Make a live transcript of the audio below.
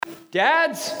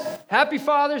Dads, happy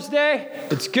Father's Day.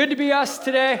 It's good to be us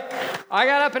today. I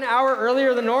got up an hour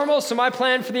earlier than normal, so my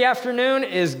plan for the afternoon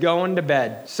is going to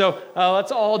bed. So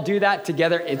let's all do that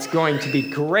together. It's going to be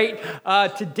great.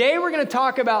 Today we're going to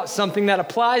talk about something that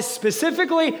applies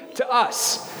specifically to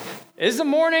us. It's a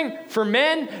morning for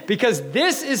men because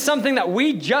this is something that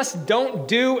we just don't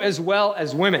do as well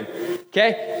as women,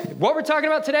 okay? What we're talking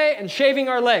about today and shaving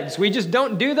our legs. We just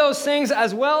don't do those things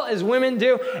as well as women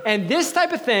do. And this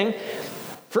type of thing,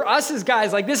 for us as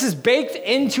guys, like this is baked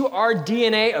into our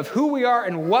DNA of who we are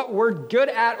and what we're good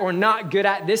at or not good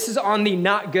at. This is on the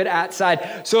not good at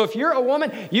side. So if you're a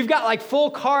woman, you've got like full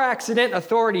car accident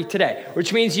authority today,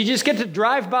 which means you just get to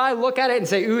drive by, look at it and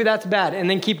say, ooh, that's bad, and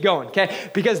then keep going, okay?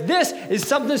 Because this is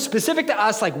something specific to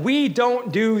us, like we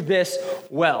don't do this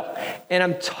well. And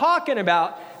I'm talking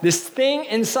about this thing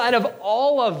inside of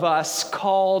all of us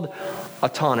called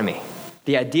autonomy.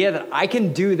 The idea that I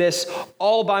can do this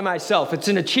all by myself. It's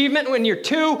an achievement when you're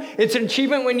 2. It's an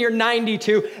achievement when you're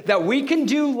 92, that we can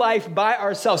do life by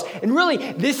ourselves. And really,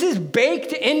 this is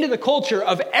baked into the culture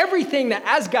of everything that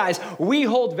as guys, we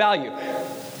hold value.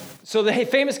 So the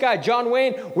famous guy, John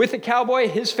Wayne, with the cowboy,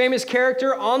 his famous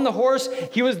character on the horse,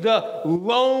 he was the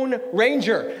Lone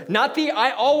Ranger. Not the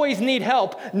I always need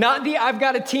help, not the I've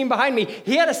got a team behind me.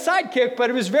 He had a sidekick, but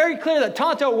it was very clear that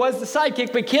Tonto was the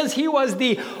sidekick because he was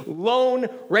the Lone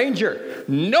Ranger.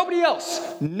 Nobody else,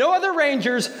 no other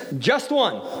Rangers, just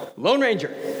one, Lone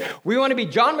Ranger. We want to be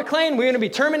John McClane, we want to be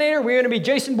Terminator, we want to be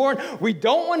Jason Bourne. We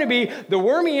don't want to be the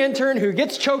wormy intern who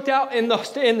gets choked out in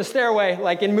the stairway,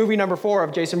 like in movie number 4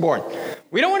 of Jason Bourne.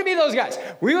 We don't want to be those guys.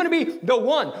 We want to be the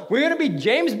one. We want to be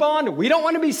James Bond. We don't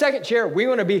want to be second chair. We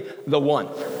want to be the one.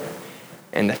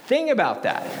 And the thing about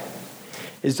that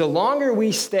is the longer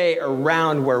we stay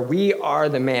around where we are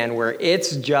the man, where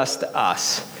it's just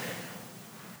us,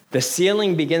 the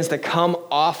ceiling begins to come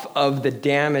off of the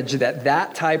damage that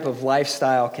that type of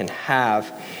lifestyle can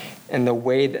have and the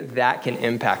way that that can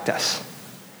impact us.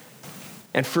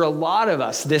 And for a lot of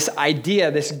us, this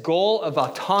idea, this goal of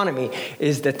autonomy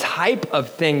is the type of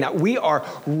thing that we are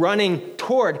running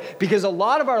toward because a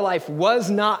lot of our life was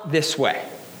not this way.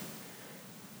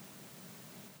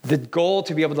 The goal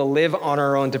to be able to live on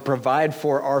our own, to provide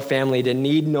for our family, to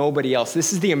need nobody else.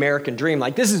 This is the American dream.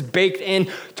 Like this is baked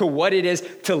into what it is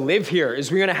to live here, is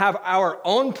we're going to have our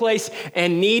own place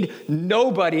and need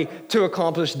nobody to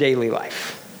accomplish daily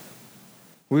life.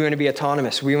 We want to be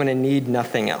autonomous. We want to need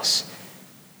nothing else.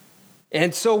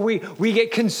 And so we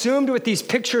get consumed with these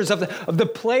pictures of the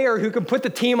player who can put the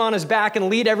team on his back and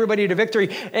lead everybody to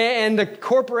victory, and the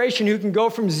corporation who can go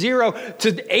from 0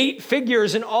 to 8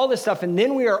 figures and all this stuff. And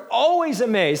then we are always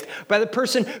amazed by the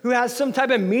person who has some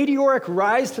type of meteoric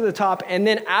rise to the top and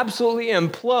then absolutely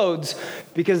implodes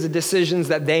because of decisions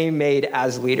that they made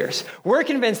as leaders. We're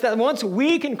convinced that once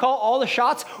we can call all the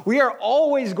shots, we are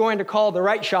always going to call the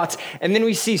right shots. And then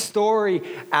we see story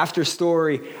after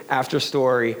story after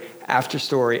story after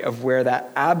story of where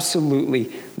that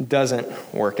absolutely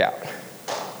doesn't work out.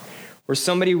 Where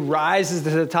somebody rises to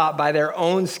the top by their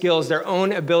own skills, their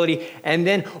own ability, and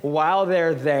then while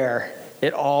they're there,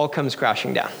 it all comes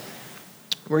crashing down.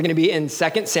 We're going to be in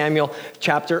 2 Samuel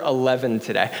chapter 11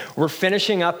 today. We're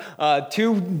finishing up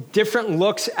 2 different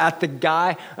looks at the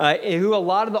guy who a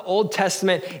lot of the Old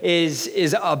Testament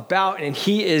is about, and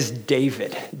he is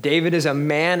David. David is a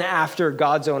man after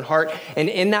God's own heart, and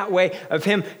in that way of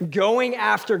him going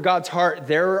after God's heart,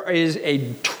 there is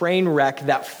a train wreck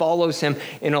that follows him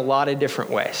in a lot of different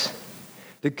ways.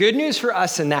 The good news for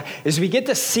us in that is we get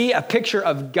to see a picture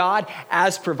of God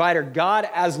as provider, God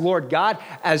as Lord, God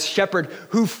as shepherd,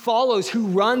 who follows, who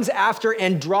runs after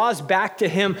and draws back to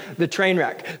him the train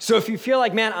wreck. So if you feel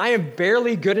like, man, I am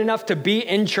barely good enough to be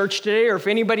in church today, or if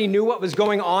anybody knew what was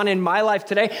going on in my life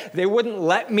today, they wouldn't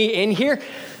let me in here,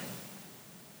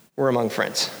 we're among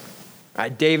friends.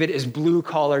 Right, David is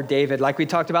blue-collar David, like we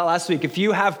talked about last week. If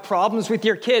you have problems with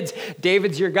your kids,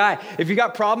 David's your guy. If you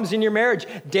got problems in your marriage,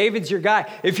 David's your guy.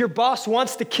 If your boss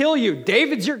wants to kill you,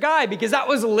 David's your guy, because that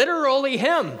was literally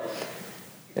him.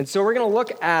 And so we're going to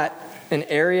look at an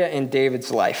area in David's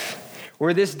life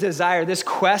where this desire, this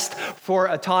quest for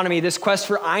autonomy, this quest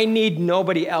for I need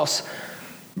nobody else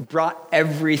brought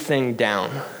everything down.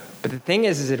 But the thing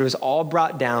is it was all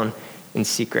brought down in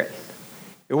secret.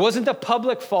 It wasn't a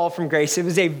public fall from grace. It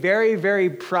was a very, very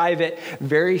private,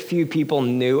 very few people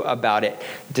knew about it,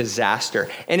 disaster.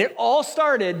 And it all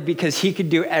started because he could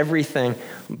do everything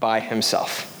by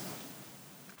himself.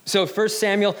 So 1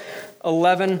 Samuel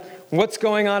 11, what's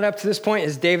going on up to this point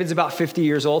is David's about 50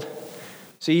 years old.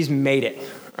 So he's made it.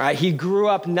 All right? He grew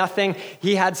up nothing.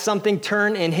 He had something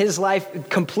turn in his life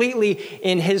completely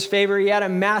in his favor. He had a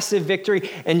massive victory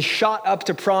and shot up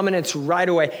to prominence right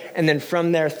away. And then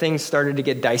from there, things started to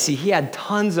get dicey. He had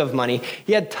tons of money.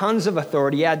 He had tons of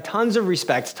authority. He had tons of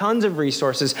respect, tons of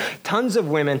resources, tons of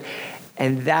women.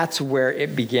 And that's where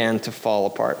it began to fall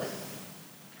apart.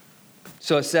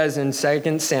 So it says in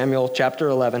 2 Samuel chapter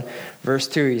 11, verse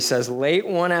 2, he says, late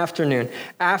one afternoon,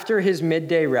 after his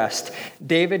midday rest,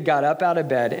 David got up out of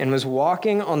bed and was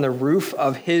walking on the roof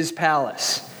of his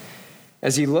palace.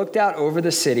 As he looked out over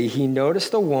the city, he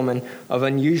noticed a woman of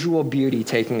unusual beauty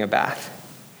taking a bath.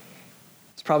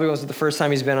 This probably wasn't the first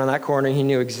time he's been on that corner. He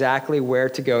knew exactly where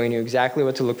to go. He knew exactly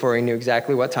what to look for. He knew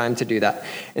exactly what time to do that.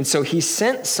 And so he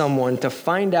sent someone to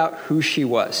find out who she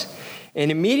was. And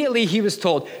immediately he was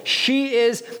told, she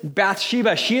is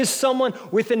Bathsheba. She is someone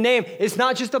with a name. It's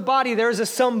not just a body. There is a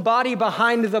somebody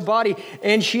behind the body.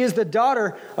 And she is the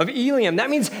daughter of Eliam. That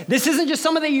means this isn't just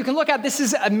someone that you can look at. This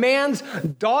is a man's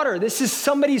daughter. This is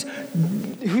somebody's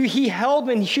who he held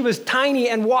when she was tiny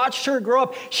and watched her grow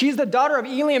up. She's the daughter of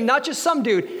Eliam, not just some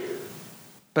dude,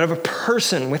 but of a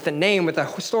person with a name, with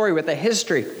a story, with a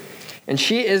history. And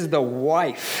she is the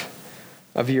wife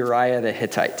of Uriah the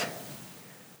Hittite.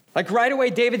 Like right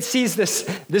away, David sees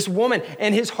this woman,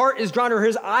 and his heart is drawn to her.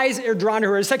 His eyes are drawn to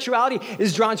her. His sexuality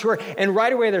is drawn to her. And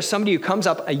right away, there's somebody who comes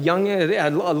up, a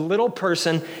little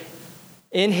person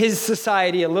in his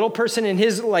society, a little person in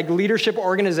his leadership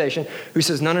organization, who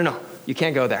says, no, you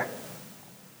can't go there.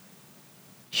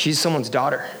 She's someone's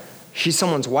daughter. She's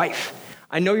someone's wife.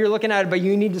 I know you're looking at it, but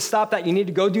you need to stop that. You need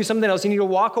to go do something else. You need to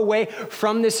walk away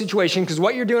from this situation because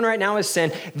what you're doing right now is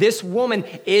sin. This woman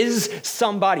is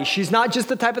somebody. She's not just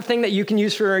the type of thing that you can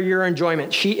use for your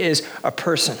enjoyment. She is a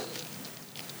person.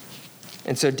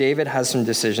 And so David has some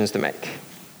decisions to make.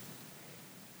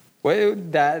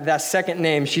 That second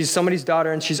name, she's somebody's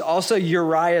daughter, and she's also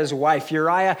Uriah's wife.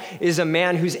 Uriah is a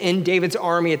man who's in David's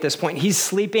army at this point. He's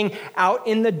sleeping out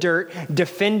in the dirt,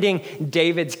 defending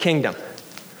David's kingdom.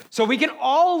 So we can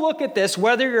all look at this,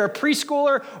 whether you're a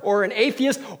preschooler or an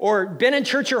atheist or been in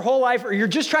church your whole life or you're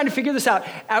just trying to figure this out.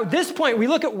 At this point, we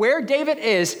look at where David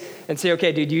is and say,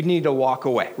 okay, dude, you need to walk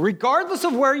away. Regardless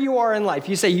of where you are in life,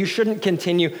 you say you shouldn't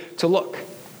continue to look.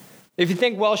 If you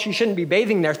think, well, she shouldn't be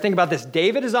bathing there, think about this.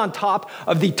 David is on top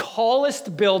of the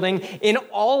tallest building in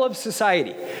all of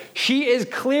society. She is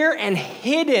clear and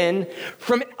hidden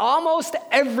from almost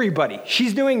everybody.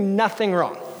 She's doing nothing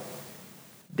wrong.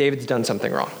 David's done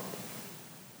something wrong.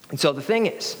 And so the thing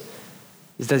is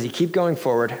does he keep going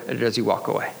forward or does he walk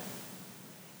away?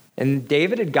 And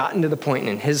David had gotten to the point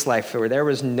in his life where there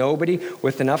was nobody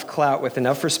with enough clout, with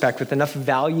enough respect, with enough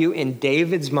value in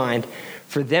David's mind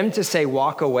for them to say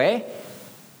walk away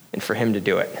and for him to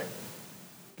do it.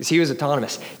 Because he was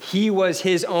autonomous. He was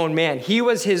his own man. He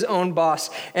was his own boss,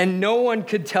 and no one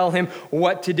could tell him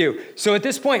what to do. So at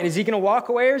this point, is he going to walk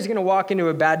away or is he going to walk into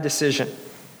a bad decision?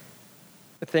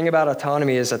 The thing about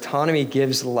autonomy is autonomy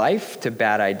gives life to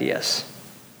bad ideas.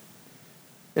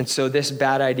 And so this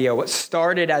bad idea, what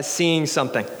started as seeing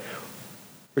something,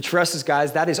 which for us as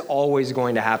guys, that is always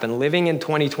going to happen. Living in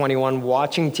 2021,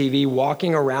 watching TV,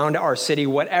 walking around our city,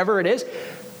 whatever it is,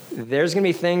 there's going to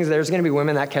be things, there's going to be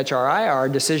women that catch our eye. Our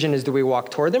decision is, do we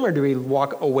walk toward them or do we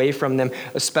walk away from them,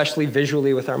 especially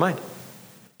visually with our mind?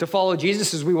 To follow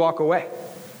Jesus is we walk away.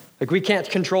 We can't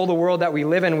control the world that we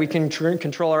live in. We can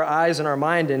control our eyes and our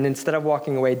mind. And instead of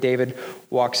walking away, David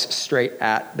walks straight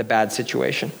at the bad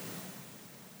situation.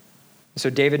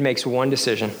 So David makes one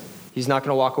decision. He's not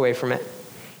going to walk away from it.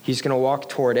 He's going to walk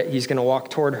toward it. He's going to walk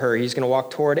toward her. He's going to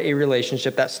walk toward a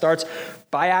relationship that starts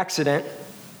by accident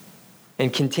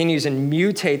and continues and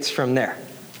mutates from there.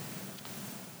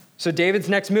 So David's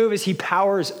next move is he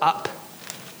powers up.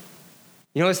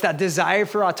 You know, it's that desire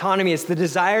for autonomy. It's the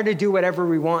desire to do whatever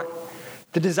we want.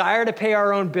 The desire to pay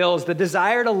our own bills. The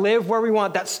desire to live where we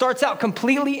want. That starts out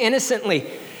completely innocently.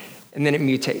 And then it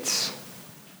mutates.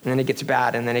 And then it gets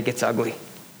bad. And then it gets ugly.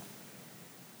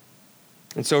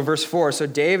 And so verse 4. So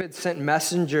David sent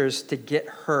messengers to get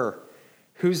her.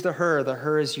 Who's the her? The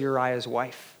her is Uriah's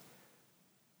wife.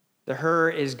 The her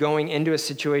is going into a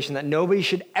situation that nobody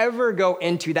should ever go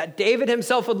into. That David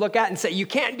himself would look at and say, you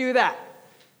can't do that.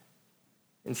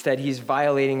 Instead, he's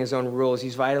violating his own rules.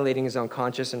 He's violating his own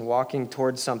conscience and walking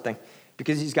towards something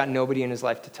because he's got nobody in his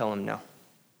life to tell him no.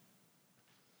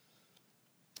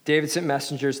 David sent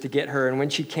messengers to get her, and when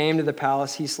she came to the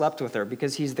palace, he slept with her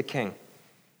because he's the king,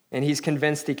 and he's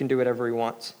convinced he can do whatever he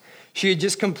wants. She had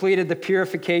just completed the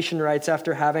purification rites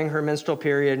after having her menstrual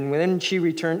period, and then she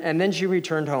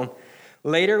returned home.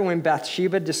 Later, when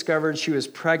Bathsheba discovered she was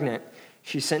pregnant,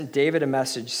 she sent David a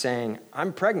message saying,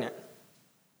 I'm pregnant.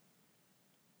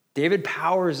 David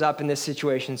powers up in this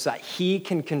situation so that he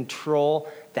can control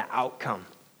the outcome.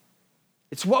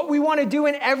 It's what we want to do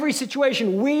in every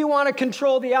situation. We want to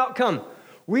control the outcome.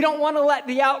 We don't want to let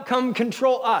the outcome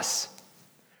control us.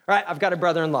 All right, I've got a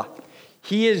brother-in-law.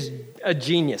 He is a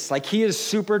genius. Like, he is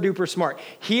super duper smart.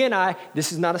 He and I,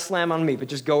 this is not a slam on me, but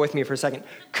just go with me for a second,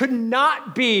 could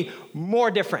not be more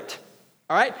different.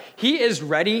 All right? He is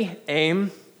ready,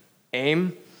 aim,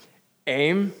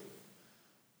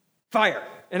 fire.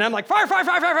 And I'm like,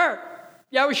 fire.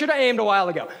 Yeah, we should have aimed a while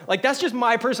ago. Like, that's just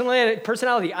my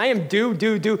personality. I am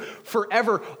do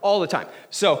forever, all the time.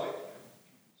 So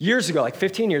years ago, like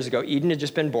 15 years ago, Eden had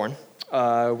just been born.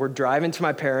 We're driving to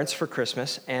my parents for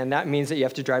Christmas, and that means that you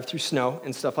have to drive through snow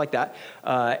and stuff like that.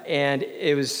 And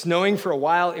it was snowing for a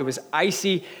while. It was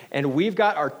icy, and we've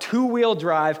got our two-wheel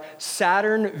drive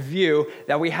Saturn Vue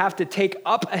that we have to take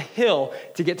up a hill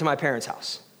to get to my parents'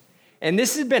 house. And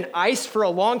this has been ice for a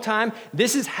long time.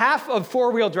 This is half of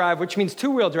four-wheel drive, which means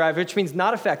two-wheel drive, which means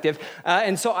not effective.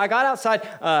 And so I got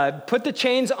outside, put the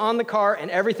chains on the car and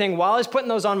everything. While I was putting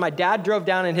those on, my dad drove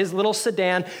down in his little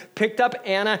sedan, picked up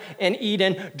Anna and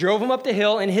Eden, drove them up the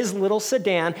hill in his little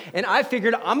sedan. And I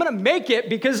figured, I'm going to make it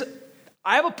because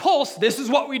I have a pulse. This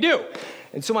is what we do.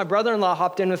 And so my brother-in-law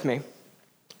hopped in with me.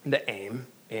 The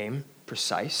aim,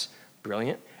 precise,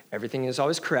 brilliant. Everything is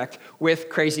always correct with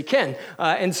Crazy Ken.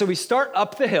 And so we start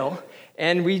up the hill,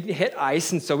 and we hit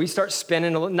ice, and so we start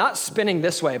spinning, not spinning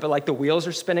this way, but like the wheels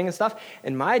are spinning and stuff.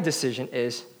 And my decision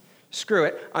is, screw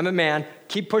it, I'm a man,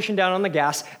 keep pushing down on the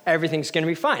gas, everything's going to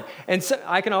be fine. And so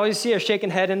I can always see a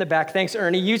shaking head in the back. Thanks,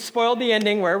 Ernie. You spoiled the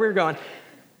ending where we were going.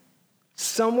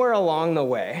 Somewhere along the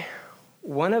way,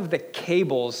 one of the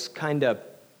cables kind of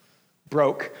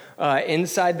broke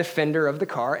inside the fender of the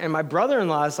car, and my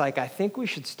brother-in-law is like, I think we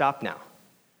should stop now.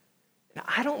 And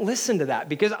I don't listen to that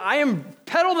because I am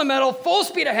pedal to the metal, full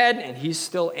speed ahead, and he's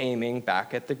still aiming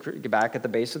back at the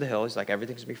base of the hill. He's like,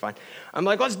 everything's gonna be fine. I'm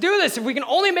like, let's do this. If we can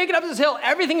only make it up this hill,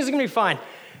 everything is gonna be fine.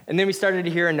 And then we started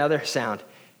to hear another sound.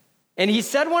 And he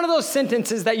said one of those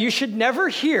sentences that you should never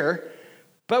hear,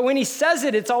 but when he says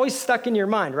it, it's always stuck in your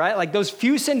mind, right? Like those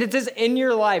few sentences in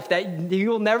your life that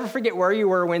you'll never forget where you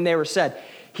were when they were said.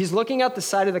 He's looking out the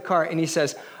side of the car and he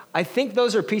says, I think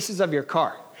those are pieces of your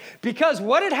car. Because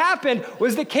what had happened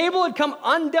was the cable had come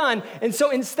undone, and so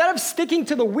instead of sticking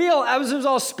to the wheel as it was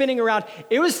all spinning around,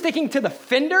 it was sticking to the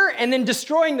fender and then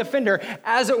destroying the fender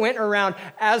as it went around,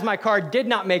 as my car did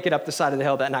not make it up the side of the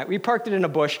hill that night. We parked it in a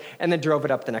bush and then drove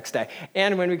it up the next day.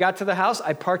 And when we got to the house,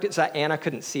 I parked it so that Anna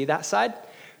couldn't see that side.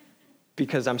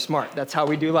 Because I'm smart. That's how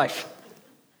we do life.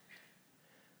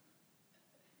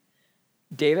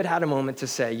 David had a moment to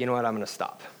say, you know what, I'm going to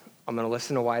stop. I'm going to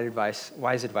listen to wise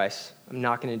advice. I'm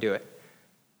not going to do it.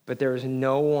 But there was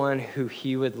no one who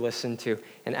he would listen to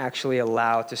and actually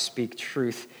allow to speak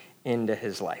truth into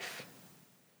his life.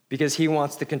 Because he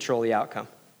wants to control the outcome.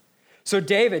 So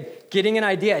David, getting an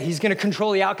idea, he's going to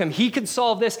control the outcome. He can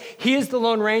solve this. He is the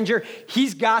Lone Ranger.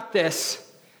 He's got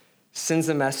this. Sends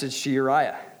a message to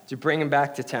Uriah to bring him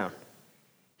back to town.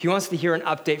 He wants to hear an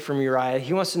update from Uriah.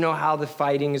 He wants to know how the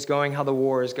fighting is going, how the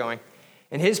war is going.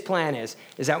 And his plan is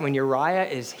that when Uriah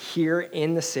is here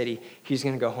in the city, he's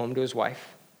going to go home to his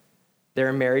wife. They're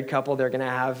a married couple. They're going to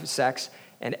have sex,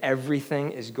 and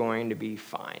everything is going to be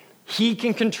fine. He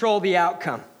can control the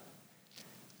outcome.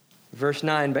 Verse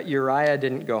 9, but Uriah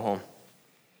didn't go home.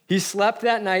 He slept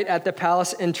that night at the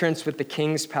palace entrance with the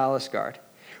king's palace guard.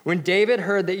 When David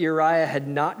heard that Uriah had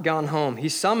not gone home, he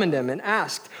summoned him and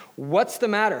asked, what's the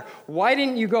matter? Why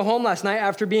didn't you go home last night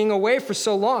after being away for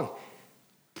so long?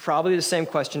 Probably the same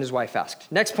question his wife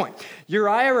asked. Next point.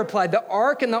 Uriah replied, the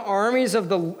ark and the armies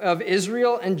of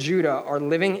Israel and Judah are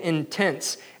living in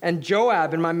tents, and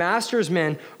Joab and my master's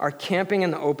men are camping in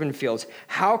the open fields.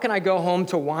 How can I go home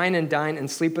to wine and dine and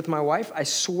sleep with my wife? I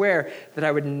swear that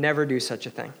I would never do such a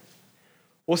thing.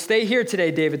 Well, stay here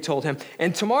today, David told him,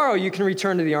 and tomorrow you can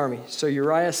return to the army. So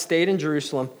Uriah stayed in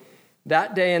Jerusalem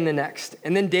that day and the next.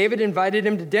 And then David invited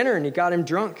him to dinner, and he got him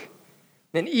drunk.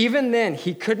 And even then,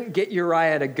 he couldn't get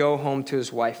Uriah to go home to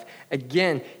his wife.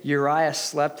 Again, Uriah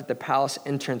slept at the palace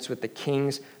entrance with the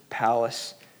king's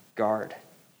palace guard.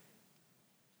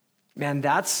 Man,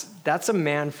 that's a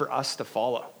man for us to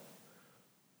follow.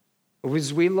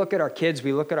 As we look at our kids,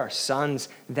 we look at our sons,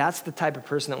 that's the type of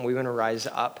person that we want to rise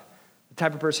up. The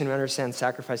type of person who understands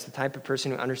sacrifice, the type of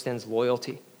person who understands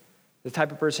loyalty, the type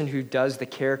of person who does the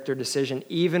character decision,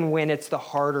 even when it's the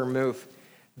harder move.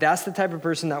 That's the type of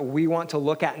person that we want to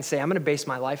look at and say, I'm going to base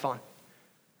my life on.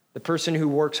 The person who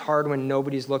works hard when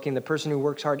nobody's looking, the person who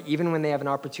works hard even when they have an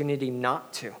opportunity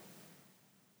not to.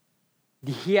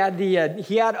 He had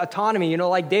autonomy,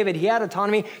 like David, he had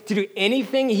autonomy to do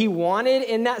anything he wanted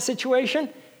in that situation,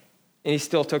 and he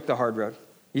still took the hard road.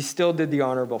 He still did the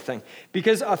honorable thing.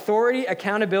 Because authority,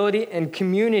 accountability, and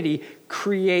community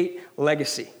create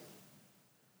legacy.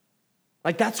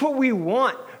 Like, that's what we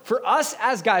want. For us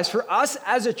as guys, for us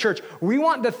as a church, we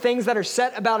want the things that are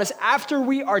said about us after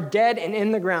we are dead and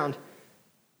in the ground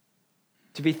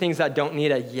to be things that don't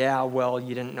need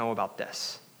you didn't know about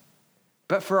this.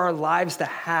 But for our lives to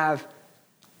have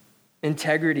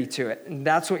integrity to it. And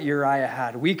that's what Uriah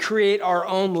had. We create our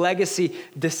own legacy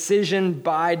decision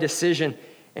by decision.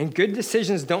 And good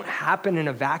decisions don't happen in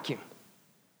a vacuum.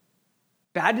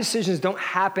 Bad decisions don't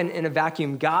happen in a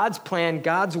vacuum. God's plan,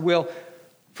 God's will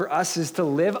for us is to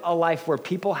live a life where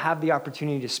people have the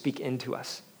opportunity to speak into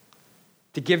us,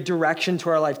 to give direction to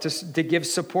our life, to give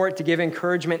support, to give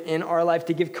encouragement in our life,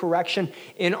 to give correction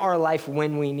in our life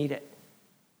when we need it.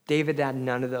 David had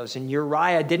none of those. And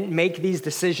Uriah didn't make these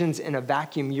decisions in a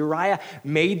vacuum. Uriah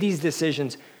made these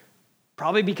decisions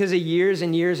probably because of years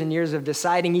and years and years of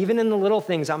deciding, even in the little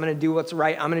things, I'm going to do what's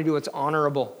right, I'm going to do what's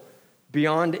honorable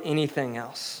beyond anything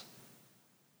else.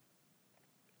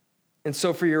 And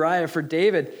so for Uriah, for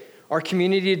David, our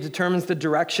community determines the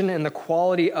direction and the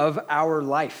quality of our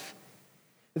life.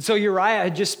 And so Uriah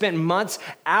had just spent months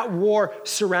at war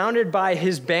surrounded by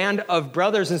his band of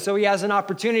brothers. And so he has an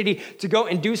opportunity to go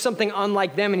and do something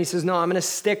unlike them. And he says, no, I'm going to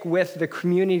stick with the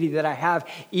community that I have,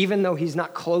 even though he's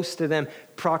not close to them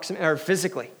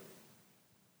physically.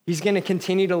 He's going to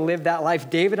continue to live that life.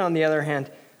 David, on the other hand,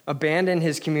 abandoned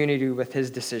his community with his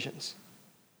decisions.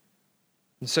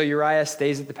 And so Uriah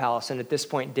stays at the palace. And at this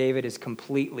point, David is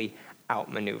completely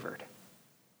outmaneuvered.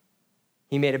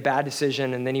 He made a bad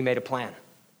decision and then he made a plan,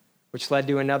 which led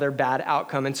to another bad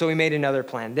outcome. And so he made another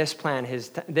plan. This time,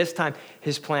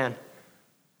 his plan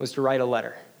was to write a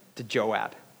letter to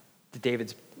Joab,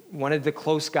 to one of the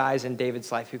close guys in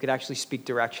David's life who could actually speak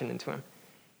direction into him.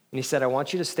 And he said, I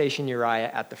want you to station Uriah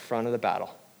at the front of the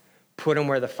battle. Put him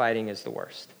where the fighting is the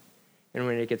worst. And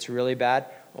when it gets really bad,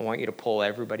 I want you to pull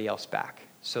everybody else back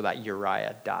so that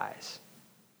Uriah dies.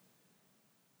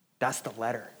 That's the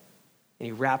letter. And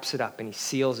he wraps it up and he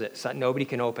seals it so that nobody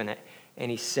can open it.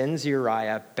 And he sends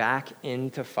Uriah back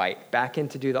in to fight, back in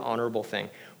to do the honorable thing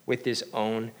with his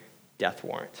own death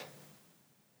warrant.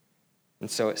 And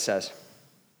so it says,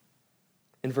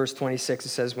 in verse 26, it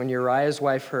says, when Uriah's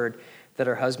wife heard that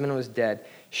her husband was dead,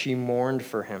 she mourned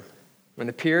for him. When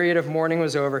the period of mourning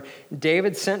was over,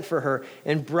 David sent for her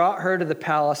and brought her to the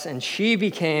palace, and she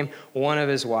became one of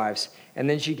his wives. And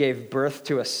then she gave birth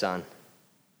to a son.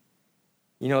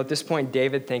 At this point,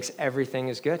 David thinks everything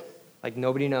is good. Like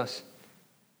nobody knows.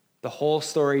 The whole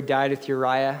story died with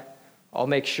Uriah. I'll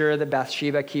make sure that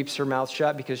Bathsheba keeps her mouth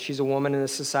shut because she's a woman in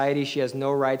this society. She has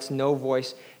no rights, no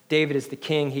voice. David is the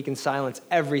king. He can silence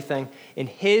everything. In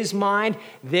his mind,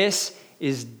 this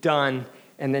is done.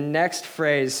 And the next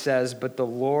phrase says, but the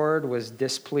Lord was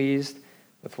displeased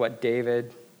with what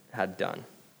David had done.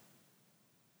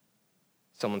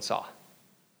 Someone saw.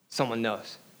 Someone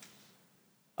knows.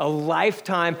 A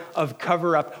lifetime of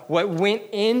cover-up. What went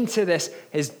into this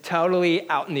is totally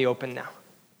out in the open now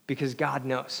because God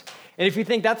knows. And if you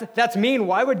think that's mean,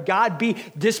 why would God be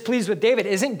displeased with David?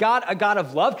 Isn't God a God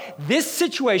of love? This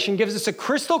situation gives us a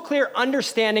crystal clear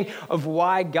understanding of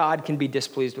why God can be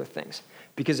displeased with things.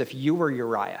 Because if you were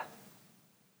Uriah,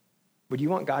 would you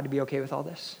want God to be okay with all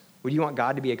this? Would you want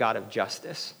God to be a God of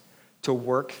justice? To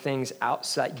work things out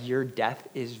so that your death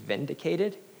is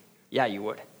vindicated? Yeah, you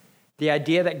would. The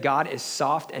idea that God is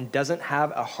soft and doesn't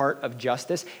have a heart of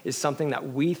justice is something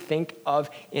that we think of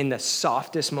in the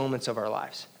softest moments of our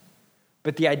lives.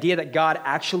 But the idea that God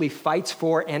actually fights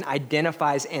for and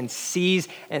identifies and sees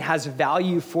and has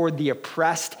value for the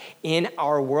oppressed in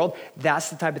our world, that's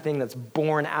the type of thing that's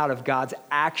born out of God's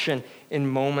action in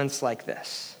moments like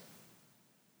this.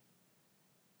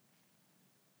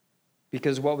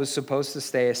 Because what was supposed to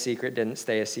stay a secret didn't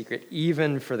stay a secret,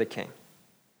 even for the king.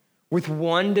 With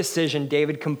one decision,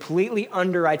 David completely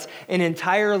underwrites an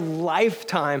entire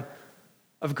lifetime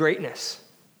of greatness.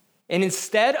 And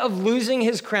instead of losing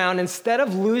his crown, instead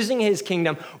of losing his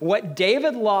kingdom, what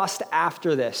David lost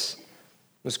after this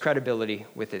was credibility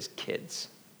with his kids.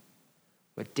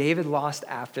 What David lost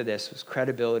after this was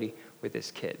credibility with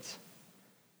his kids.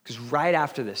 Because right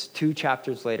after this, 2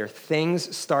 chapters later,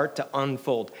 things start to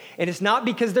unfold. And it's not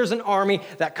because there's an army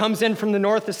that comes in from the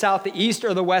north, the south, the east,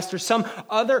 or the west, or some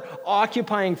other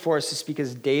occupying force. It's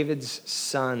because David's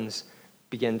sons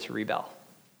begin to rebel.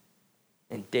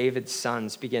 And David's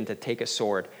sons begin to take a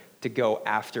sword to go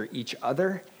after each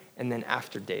other and then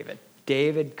after David.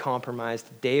 David compromised.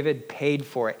 David paid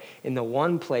for it in the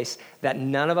one place that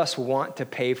none of us want to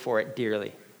pay for it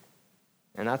dearly.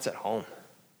 And that's at home.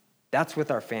 That's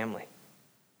with our family.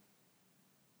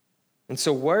 And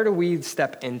so where do we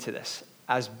step into this?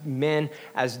 As men,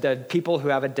 as the people who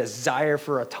have a desire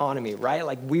for autonomy, right?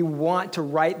 Like we want to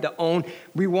write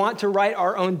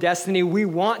our own destiny. We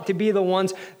want to be the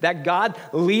ones that God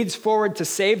leads forward to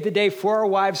save the day for our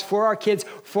wives, for our kids,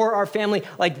 for our family.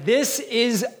 Like this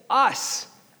is us,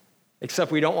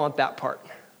 except we don't want that part.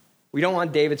 We don't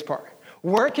want David's part.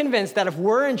 We're convinced that if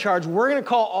we're in charge, we're going to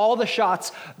call all the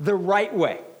shots the right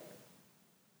way.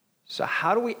 So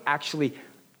how do we actually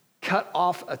cut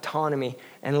off autonomy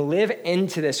and live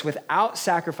into this without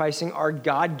sacrificing our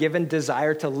God-given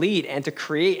desire to lead and to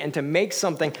create and to make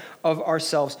something of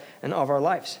ourselves and of our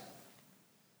lives?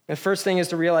 The first thing is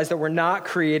to realize that we're not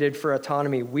created for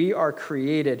autonomy. We are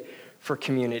created for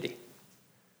community.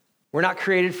 We're not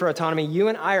created for autonomy. You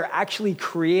and I are actually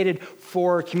created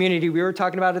for community. We were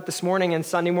talking about it this morning in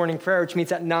Sunday morning prayer, which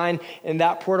meets at 9 in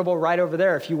that portable right over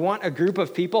there. If you want a group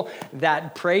of people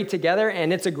that pray together,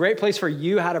 and it's a great place for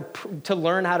you to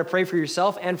learn how to pray for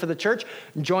yourself and for the church,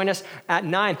 join us at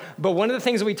 9. But one of the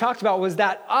things that we talked about was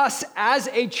that us as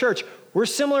a church, we're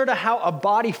similar to how a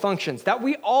body functions, that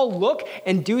we all look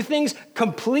and do things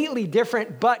completely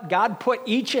different, but God put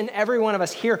each and every one of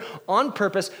us here on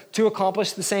purpose to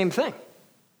accomplish the same thing.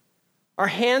 Our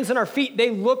hands and our feet, they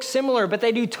look similar, but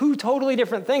they do two totally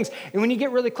different things. And when you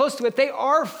get really close to it, they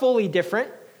are fully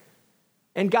different.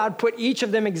 And God put each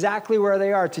of them exactly where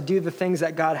they are to do the things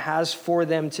that God has for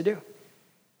them to do.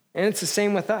 And it's the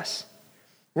same with us.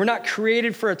 We're not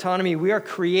created for autonomy. We are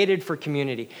created for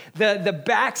community. The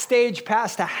backstage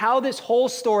pass to how this whole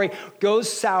story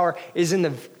goes sour is in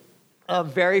the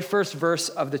very first verse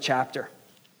of the chapter.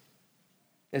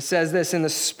 It says this: in the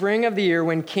spring of the year,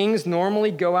 when kings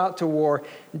normally go out to war,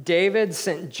 David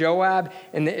sent Joab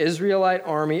and the Israelite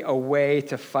army away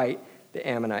to fight the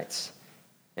Ammonites.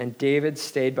 And David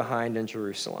stayed behind in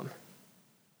Jerusalem.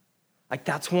 Like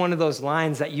that's one of those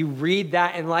lines that you read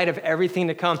that in light of everything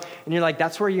to come, and you're like,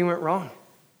 that's where you went wrong.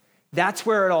 That's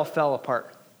where it all fell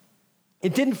apart.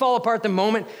 It didn't fall apart the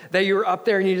moment that you were up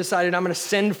there and you decided, I'm going to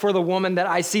send for the woman that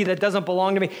I see that doesn't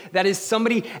belong to me, that is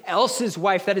somebody else's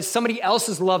wife, that is somebody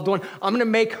else's loved one. I'm going to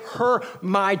make her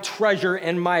my treasure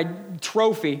and my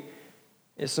trophy.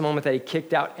 It's the moment that he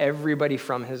kicked out everybody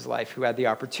from his life who had the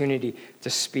opportunity to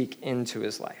speak into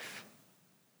his life.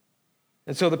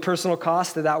 And so the personal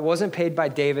cost of that wasn't paid by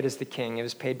David as the king. It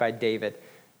was paid by David,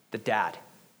 the dad.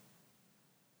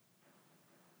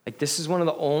 Like this is one of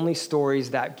the only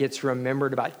stories that gets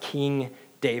remembered about King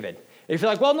David. If you're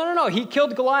like, well, no, he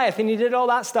killed Goliath and he did all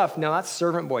that stuff. No, that's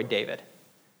servant boy David.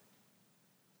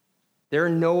 There are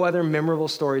no other memorable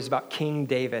stories about King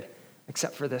David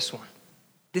except for this one.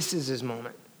 This is his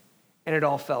moment. And it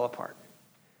all fell apart.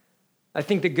 I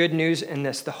think the good news in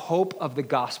this, the hope of the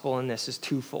gospel in this is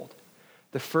twofold.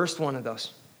 The first one of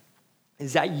those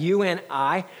is that you and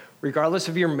I, regardless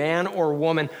of your man or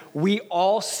woman, we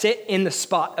all sit in the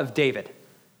spot of David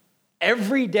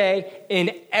every day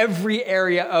in every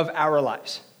area of our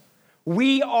lives.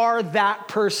 We are that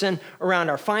person around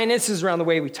our finances, around the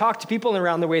way we talk to people, and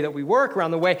around the way that we work,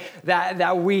 around the way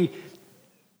that we,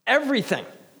 everything.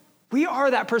 We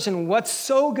are that person. What's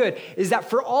so good is that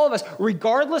for all of us,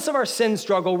 regardless of our sin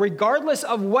struggle, regardless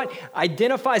of what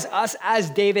identifies us as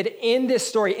David in this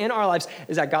story, in our lives,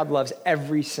 is that God loves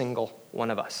every single one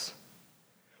of us.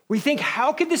 We think,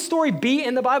 how could this story be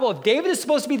in the Bible? If David is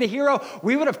supposed to be the hero,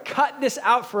 we would have cut this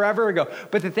out forever ago.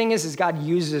 But the thing is God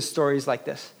uses stories like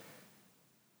this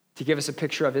to give us a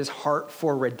picture of his heart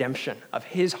for redemption, of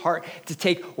his heart to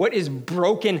take what is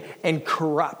broken and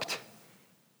corrupt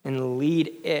and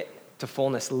lead it to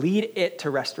fullness, lead it to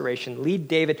restoration, lead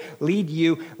David, lead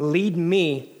you, lead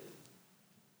me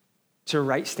to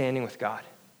right standing with God.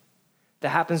 That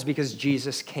happens because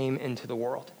Jesus came into the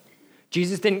world.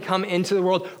 Jesus didn't come into the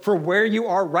world for where you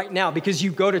are right now because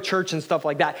you go to church and stuff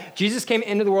like that. Jesus came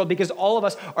into the world because all of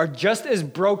us are just as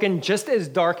broken, just as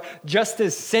dark, just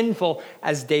as sinful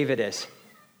as David is.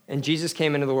 And Jesus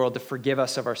came into the world to forgive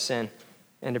us of our sin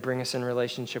and to bring us in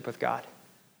relationship with God.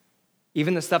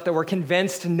 Even the stuff that we're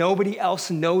convinced nobody else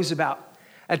knows about.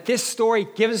 This story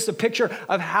gives us a picture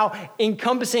of how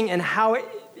encompassing and how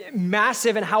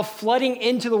massive and how flooding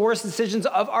into the worst decisions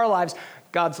of our lives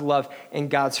God's love and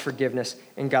God's forgiveness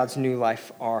and God's new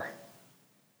life are.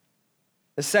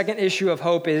 The second issue of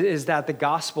hope is that the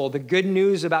gospel, the good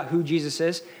news about who Jesus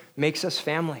is, makes us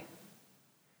family.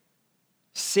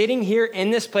 Sitting here in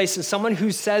this place is someone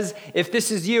who says, if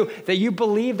this is you, that you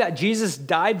believe that Jesus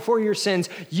died for your sins,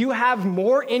 you have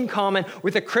more in common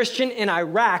with a Christian in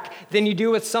Iraq than you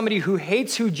do with somebody who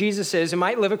hates who Jesus is and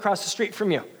might live across the street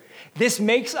from you. This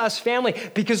makes us family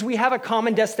because we have a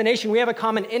common destination. We have a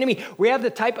common enemy. We have the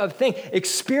type of thing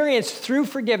experienced through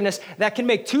forgiveness that can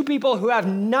make two people who have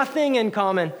nothing in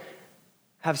common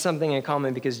have something in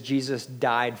common because Jesus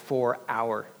died for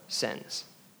our sins.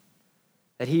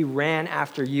 That he ran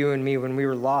after you and me when we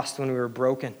were lost, when we were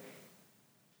broken.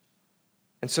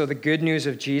 And so the good news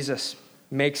of Jesus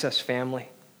makes us family.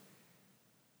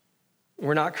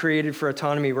 We're not created for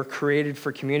autonomy. We're created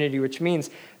for community, which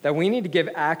means that we need to give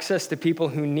access to people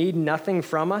who need nothing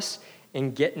from us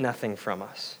and get nothing from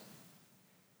us.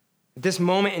 At this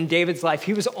moment in David's life,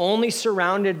 he was only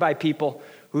surrounded by people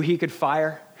who he could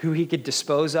fire, who he could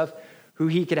dispose of, who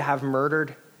he could have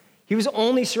murdered. He was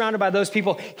only surrounded by those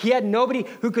people. He had nobody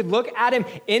who could look at him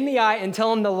in the eye and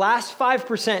tell him the last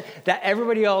 5% that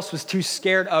everybody else was too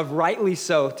scared of, rightly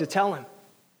so, to tell him.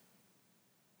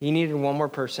 He needed one more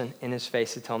person in his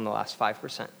face to tell him the last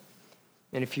 5%.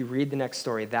 And if you read the next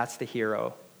story, that's the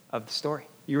hero of the story.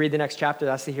 You read the next chapter,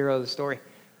 that's the hero of the story.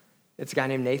 It's a guy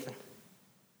named Nathan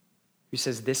who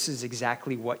says, this is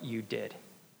exactly what you did.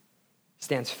 He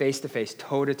stands face to face,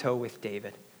 toe to toe with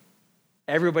David.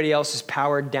 Everybody else is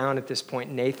powered down at this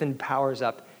point. Nathan powers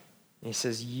up and he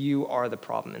says, you are the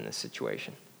problem in this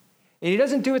situation. And he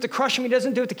doesn't do it to crush him. He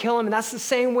doesn't do it to kill him. And that's the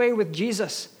same way with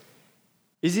Jesus.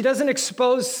 Is he doesn't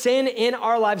expose sin in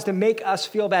our lives to make us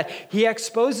feel bad. He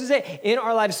exposes it in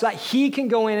our lives so that he can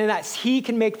go in and that he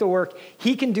can make the work.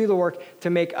 He can do the work to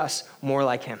make us more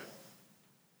like him.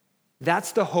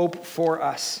 That's the hope for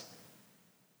us.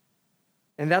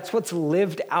 And that's what's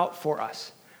lived out for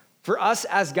us. For us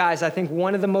as guys, I think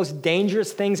one of the most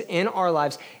dangerous things in our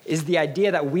lives is the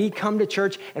idea that we come to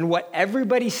church and what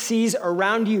everybody sees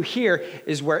around you here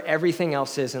is where everything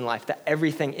else is in life, that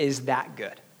everything is that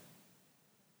good.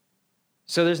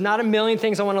 So there's not a million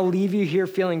things I want to leave you here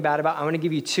feeling bad about. I want to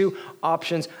give you two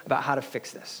options about how to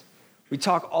fix this. We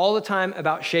talk all the time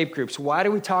about shape groups. Why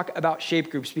do we talk about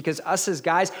shape groups? Because us as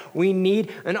guys, we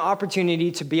need an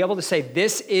opportunity to be able to say,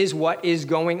 this is what is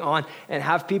going on, and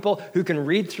have people who can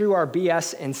read through our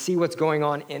BS and see what's going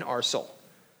on in our soul.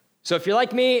 So if you're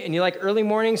like me and you like early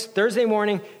mornings, Thursday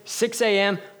morning, 6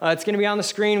 a.m., it's going to be on the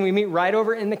screen. We meet right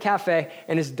over in the cafe,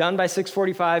 and it's done by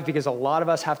 6:45 because a lot of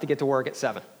us have to get to work at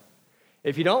 7.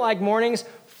 If you don't like mornings,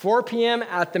 4 p.m.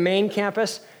 at the main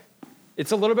campus.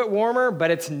 It's a little bit warmer,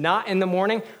 but it's not in the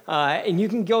morning, and you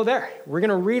can go there. We're going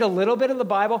to read a little bit of the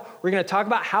Bible. We're going to talk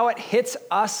about how it hits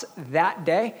us that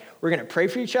day. We're going to pray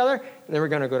for each other, and then we're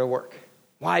going to go to work.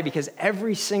 Why? Because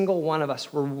every single one of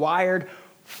us, we're wired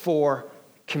for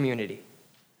community.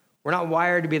 We're not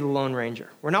wired to be the Lone Ranger.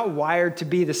 We're not wired to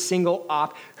be the single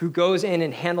op who goes in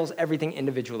and handles everything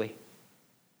individually.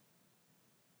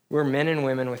 We're men and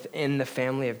women within the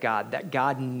family of God that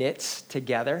God knits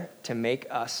together to make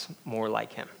us more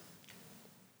like him.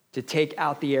 To take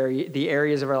out the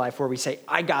areas of our life where we say,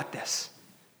 I got this.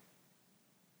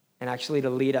 And actually to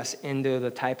lead us into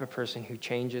the type of person who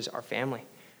changes our family,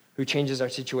 who changes our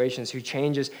situations, who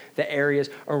changes the areas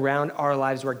around our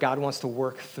lives where God wants to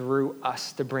work through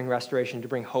us to bring restoration, to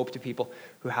bring hope to people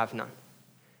who have none.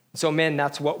 So men,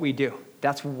 that's what we do.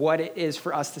 That's what it is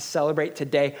for us to celebrate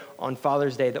today on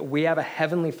Father's Day, that we have a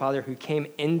heavenly Father who came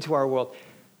into our world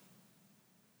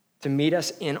to meet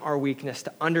us in our weakness,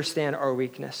 to understand our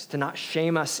weakness, to not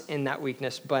shame us in that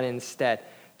weakness, but instead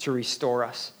to restore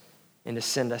us and to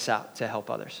send us out to help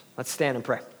others. Let's stand and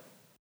pray.